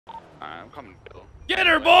I'm coming, Bill. Get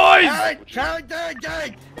her, boys!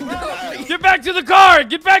 Get back to the car!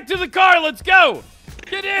 Get back to the car! Let's go!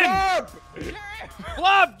 Get in!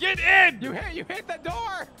 Flop, get in! You hit the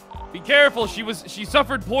door! Be careful. She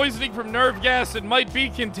suffered poisoning from nerve gas and might be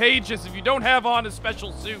contagious. If you don't have on a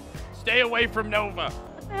special suit, stay away from Nova.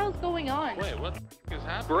 What the hell's going on? Wait, what the is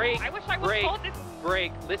happening? Break. I wish I was told this.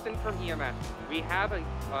 Break. Listen from EMS. We have a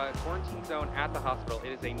quarantine zone at the hospital.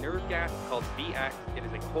 It is a nerve gas called VX. It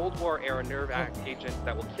is a Cold War era nerve agent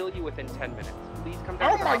that will kill you within 10 minutes. Please come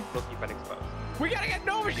down to the hospital if you've been exposed. We gotta get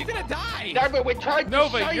Nova. She's gonna die. No, but we're trying to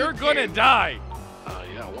Nova, you're gonna die.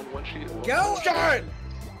 Yeah, one sheet. Go! Start!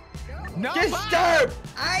 No. Just stop!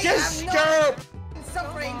 I am not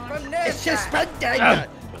suffering from nerve gas. It's suspended! Let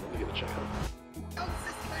me get a check out. I'm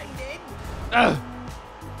suspended! Ugh.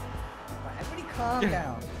 Right, everybody calm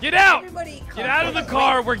down. Get out! Everybody calm Get out of the down.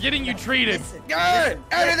 car. We're getting you treated. Listen,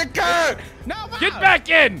 Out of the car! No. Get back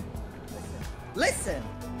in! listen,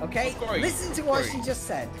 okay? Listen to what she just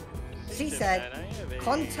said. She said,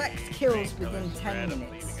 contact kills within 10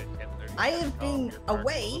 minutes. I have been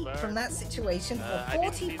away from that situation for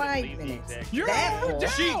 45 minutes. Therefore,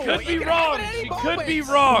 She could be wrong. She could be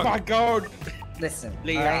Oh wrong. my god. listen,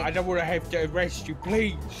 Leah, alright? I don't want to have to arrest you,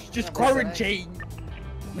 please. Just Listen, quarantine.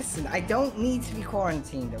 Listen, I don't need to be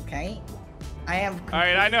quarantined, okay? I am. All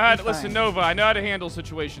right, I know how to listen, fine. Nova. I know how to handle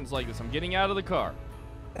situations like this. I'm getting out of the car.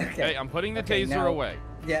 Okay, I'm putting the taser now- away.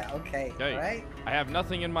 Yeah, okay. Okay, Alright? I have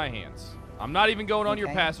nothing in my hands. I'm not even going on your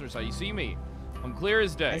Okay. passenger side. You see me? I'm clear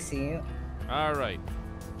as day. I see you. All right,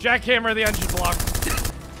 jackhammer the engine block.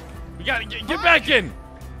 We got to get back in.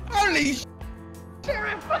 Holy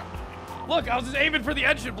Look, I was just aiming for the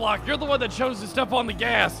engine block. You're the one that chose to step on the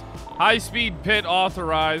gas. High-speed pit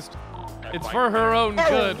authorized. It's for her own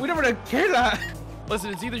good. we don't want to kill her.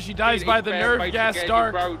 Listen, it's either she dies by the nerve gas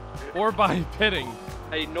start or by pitting.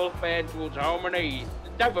 Hey, northbound towards Harmony.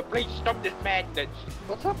 Nova, please stop this madness.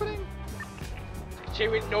 What's happening?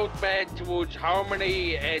 She's northbound towards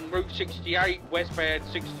Harmony and Route 68, westbound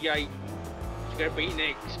 68. She's gonna be an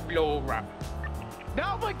explorer.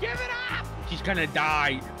 No, but give it up. She's gonna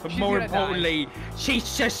die, but She's more gonna die. importantly, she's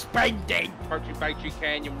suspended. Approaching Battery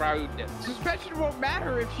Canyon Road. Suspension won't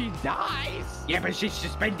matter if she dies. Yeah, but she's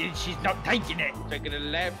suspended. She's not taking it. Taking a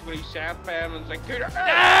left through southbound and Zacuda.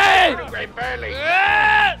 Hey! Great Burley.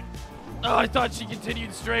 Ah! Oh, I thought she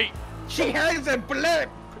continued straight. She has a blip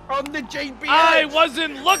on the GPS. I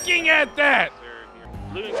wasn't looking at that.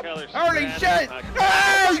 Holy shit!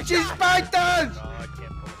 Oh, she's spiked us!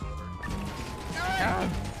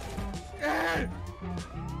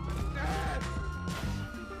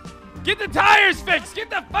 Get the tires fixed. Get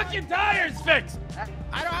the fucking tires fixed.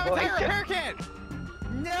 I don't have a tire repair kit.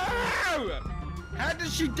 No! How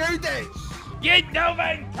does she do this? Get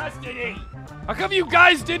Nova in custody. How come you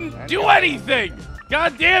guys didn't do anything?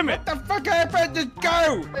 God damn it. What the fuck happened? Just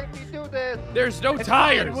go! Make me do this. There's no It's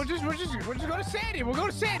tires. fine. We'll just go to Sandy. We'll go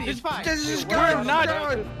to Sandy. It's fine. Just We're go! not-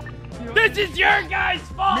 Go. This is your guys'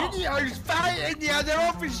 fault. Video's fighting the other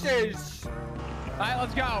officers! All right,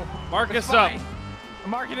 let's go. Mark It's us up. fine. I'm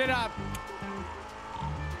marking it up.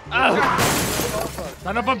 Oh.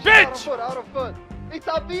 Son of a bitch. Out of foot. It's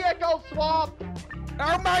a vehicle swap.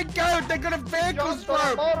 Oh my god, they got a vehicle Jumped on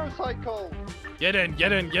a swap! motorcycle. Get in,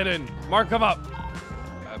 get in, get in. Mark them up.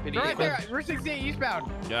 They're right there. We're 68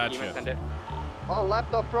 eastbound. Gotcha. Oh,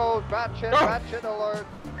 left off road. Ratchet, Oh. ratchet alert.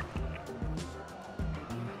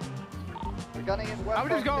 They're gunning in west. I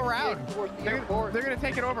would just go around. Towards the They're airport. gonna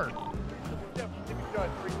take it over.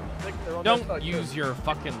 Don't use your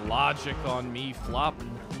fucking logic on me, Flop.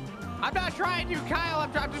 I'm not trying to, Kyle.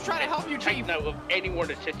 I'm just trying to help you, Take Chief. note of anyone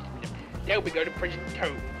assisting them. They'll be going to prison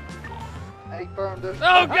too. Hey, firm, there's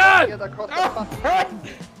Oh, God! Get across the Oh, fucking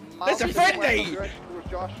That's a mountain friendly! direction towards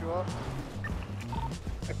Joshua.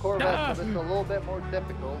 A Corvette, so it's a little bit more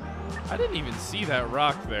difficult. I didn't even see that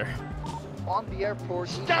rock there. On the airport.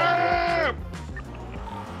 Stop!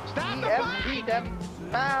 Stop the EMP bike! them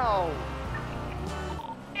now.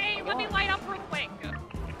 Hey, let me light up real quick.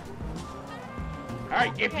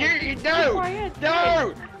 Alright, if you Be no! quiet.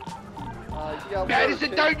 No! Yeah,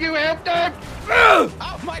 Madison, don't you help them! Ugh!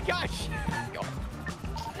 Oh my gosh!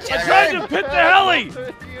 I tried to pit the heli!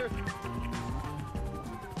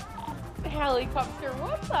 Helicopter,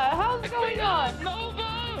 what the hell's going on?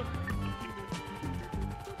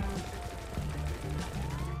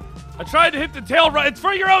 I tried to hit the tail right. It's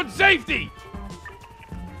for your own safety.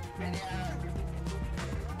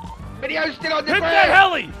 Video's still on the Hit ground! that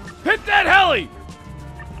heli. Hit that heli.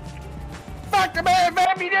 Fuck the man,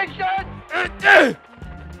 ammunition!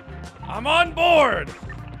 I'm on board.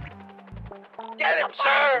 Get him,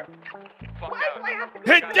 sir!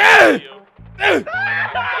 Hit down! Hey!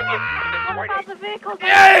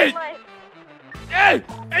 Hey!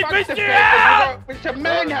 Hey, Mr. Help! Mr.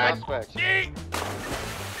 Manhunt! Hey!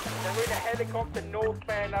 We're in a helicopter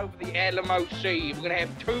northbound over the Alamo Sea. We're gonna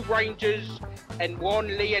have 2 Rangers and 1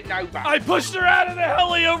 Leonova. I pushed her out of the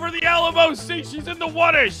heli over the Alamo Sea. She's in the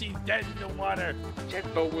water. She's dead in the water. Just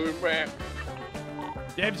for one round.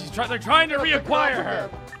 Damn, they're trying to reacquire her.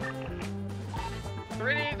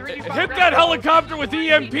 3D, Hit that helicopter with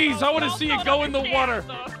EMPs. I want to see it go in the water.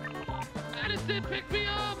 Addison, pick me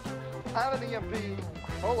up. I have an EMP.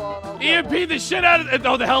 Hold on. I'll EMP the shit out of it.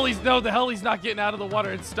 No, the heli's not getting out of the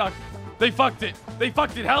water. It's stuck. They fucked it. They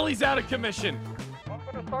fucked it. Heli's out of commission. I'm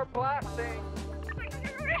gonna start blasting.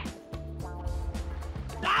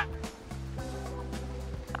 Stop!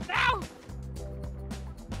 No!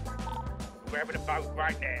 Grabbing a boat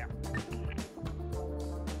right now.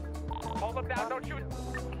 Hold them down. Don't shoot.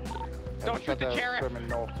 Don't shoot the sheriff. Swimming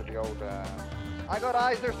north to the old. I got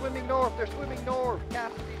eyes. They're swimming north. They're swimming north.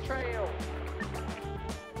 Cassidy Trail.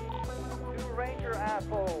 2 Ranger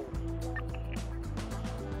assholes.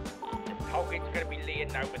 The target's gonna be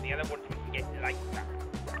Leonova. The other ones we can get later.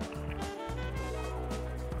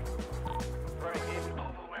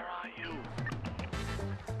 Where are you?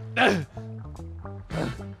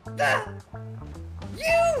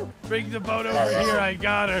 You! Bring the boat over here. I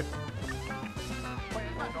got her.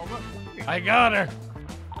 I got her.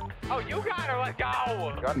 Oh, you got her. Let's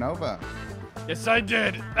go. Got Nova. Yes, I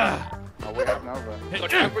did. Oh, we have Nova.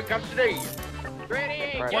 Got Nova in custody.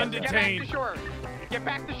 3D, One get back detained. to shore. Get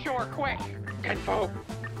back to shore, quick. Confirm.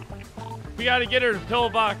 We gotta get her to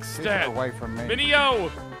Pillbox Keep her stat. away from me. Minio,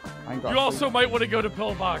 I ain't got you also sleep. might want to go to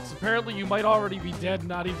Pillbox. Apparently, you might already be dead and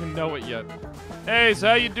not even know it yet. Hey, so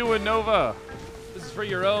how you doing, Nova? This is for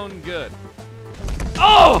your own good.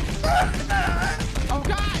 Oh! Oh,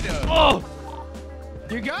 God. Oh!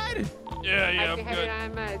 You good? Yeah, I'm good.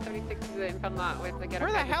 I'm 76 in Finland. Where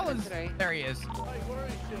Where the hell is... There he is.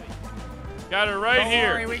 Got her right Don't here.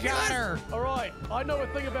 worry, we got her. All right, I know a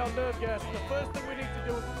thing about nerve gas. The first thing we need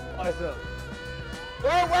to do is her.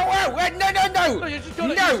 Whoa! No! No, you just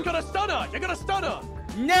gotta stun her. You gotta stun her.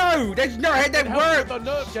 No! That's not how that Help with works! the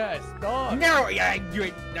nerve gas. Stop. No! Yeah,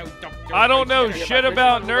 no, don't. I don't know shit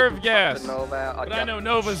about nerve gas, Nova. but I know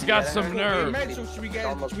Nova's got some nerve. Should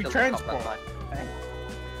we transport?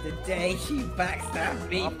 The day you backstabbed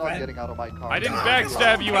me, I'm not friend. getting out of my car. I didn't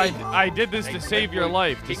backstab you. I did this to save your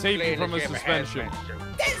life, to save you from a suspension.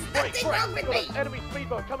 There's nothing wrong with me! Enemy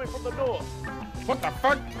speedboat coming from the north. What the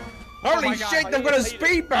fuck? Holy shit, they've got a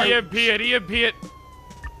speedboat! EMP it.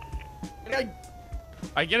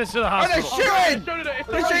 I get us to the Oh, they're hospital. shooting!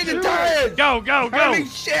 They're shooting the tires! Go! Holy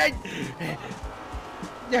shit!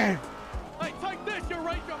 Yeah. Hey, take this, you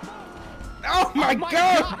ranger. Oh my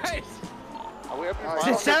god! Are we up in The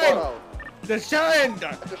front? sand! The sand! I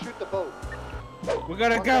have to shoot the boat. We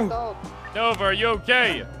gotta One go! down. Nova, are you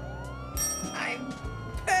okay? I'm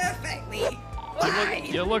perfectly fine.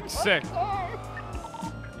 You look sick.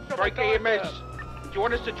 Strike EMS. Do you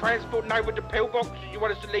want us to transport Nova to Pillbox, or do you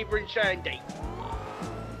want us to leave her in Sandy?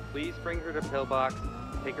 Please bring her to Pillbox.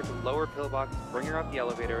 Take her to lower Pillbox. Bring her up the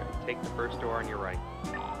elevator and take the first door on your right.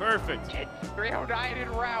 Perfect. 309 en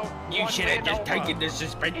route. You should have just taken the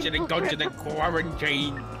suspension and gone to the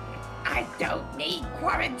quarantine. I don't need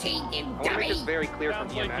quarantine, you I want to make this dummy. very clear from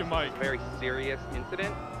Sounds like EMS. you might. It's a very serious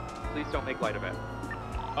incident. Please don't make light of it.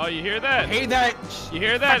 Oh, you hear that? Hey, that? You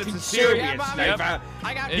hear that? Fucking It's a serious. serious, Yep. Nova.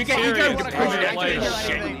 I got It's You go serious. to prison It's after this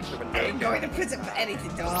serious. shit. I ain't going to prison for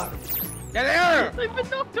anything, dog. Get there! They've been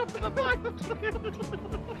knocked up in the back.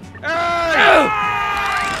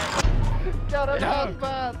 Get him out,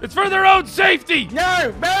 man! It's for their own safety.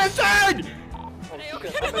 No! Medicine! Oh,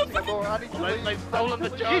 shit, I'm missing a door. I need to leave. They've stolen the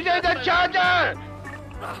She's in the charger!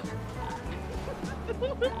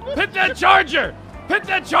 Hit that charger. Hit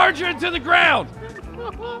that charger into the ground.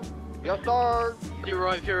 Yes, sir. You're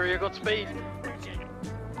right, Fury. I got speed.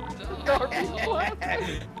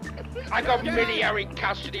 I got Minio in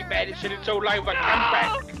custody, medicine. It's all over. Come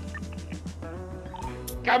back.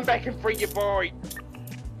 Come back and free your boy.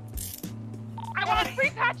 I want to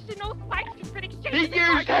repackage the no spikes for an exchange. He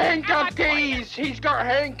used handcuff keys. He's got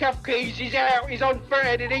handcuff keys. He's out. He's on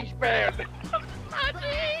foot and eastbound.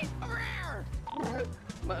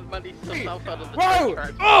 Money's still outside of the Whoa!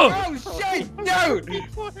 church. Oh! Oh shit! No!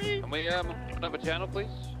 Can we have a channel, please?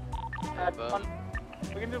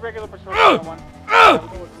 We can do regular patrol. Oh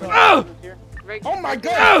my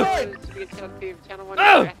god!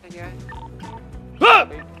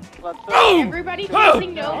 Boom! Everybody Oh!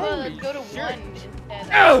 using Nova, go to 1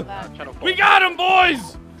 instead of that. We got him,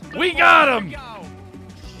 boys! We got him!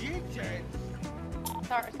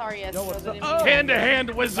 Sorry, yes. Yo, what's up? Oh. Hand-to-hand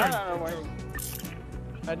wizard.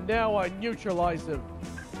 And now I neutralize them.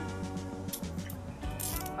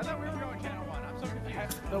 I thought we were going channel 1. I'm so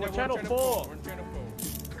confused. No, we're channel 4. We're in channel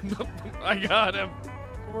 4. I got him.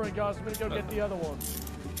 Don't worry, guys. I'm gonna go get the other one.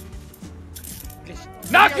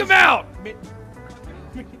 Knock him out!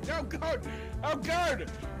 Oh god! Oh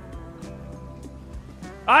god!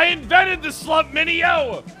 I invented the slump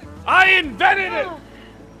mini-o! I invented it!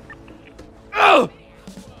 Oh!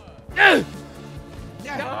 No!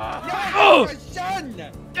 Oh! My son!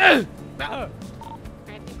 I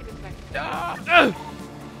think it is like...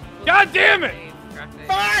 God damn it!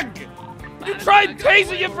 Fuck! You tried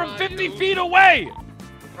tasing him from 50 feet away!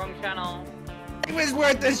 Wrong channel. It was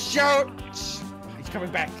worth the shot! He's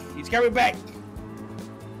coming back. He's coming back.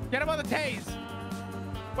 Get him on the tase.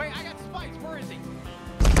 Wait, I got spikes. Where is he?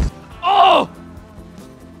 Oh!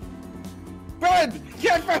 Run!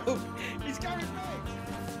 Careful! He's coming back!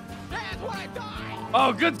 That's what I thought!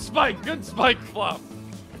 Oh, good spike, Flop.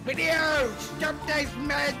 Video! Stop this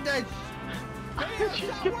madness!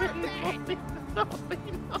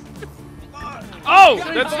 Oh,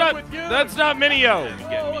 that's not Minio.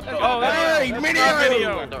 Oh, Hey, that's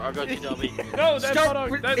Minio! not Minio. No, that's Stop!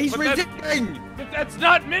 not. He's resisting! That's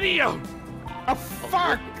not Minio. Oh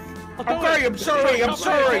fuck! Okay, I'm sorry. I'm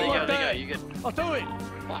sorry. I'll do it.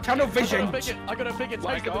 Tunnel vision. I got a bigger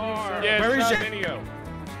taste of the news. Yeah, Where it's is not it? Minio.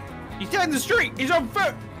 He's down the street. He's on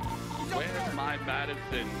foot. Where's my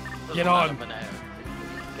Madison? Get on.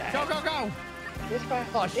 Go, go, go!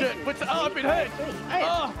 Oh shit! I've been hit.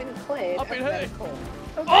 I've been cleared. I've been hit.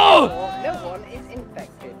 Oh! No one is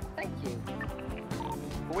infected. Thank you.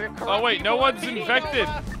 Oh wait, no one's infected.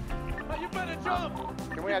 Oh, you better jump.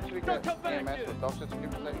 Can we actually get Come back EMS here. with doctors to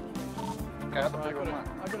give us a Okay,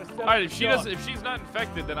 All right, if she's not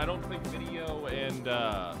infected, then I don't think Video and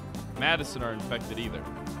Madison are infected either.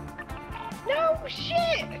 No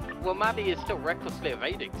shit! Well, Maddie is still recklessly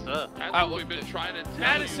evading, sir. That's what we've been trying to tell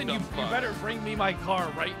Madison, you dumb fuck. better bring me my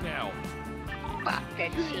car right now.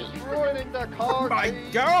 ruining the car. My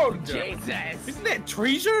team. God! Jesus! Isn't that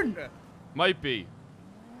treason? Might be.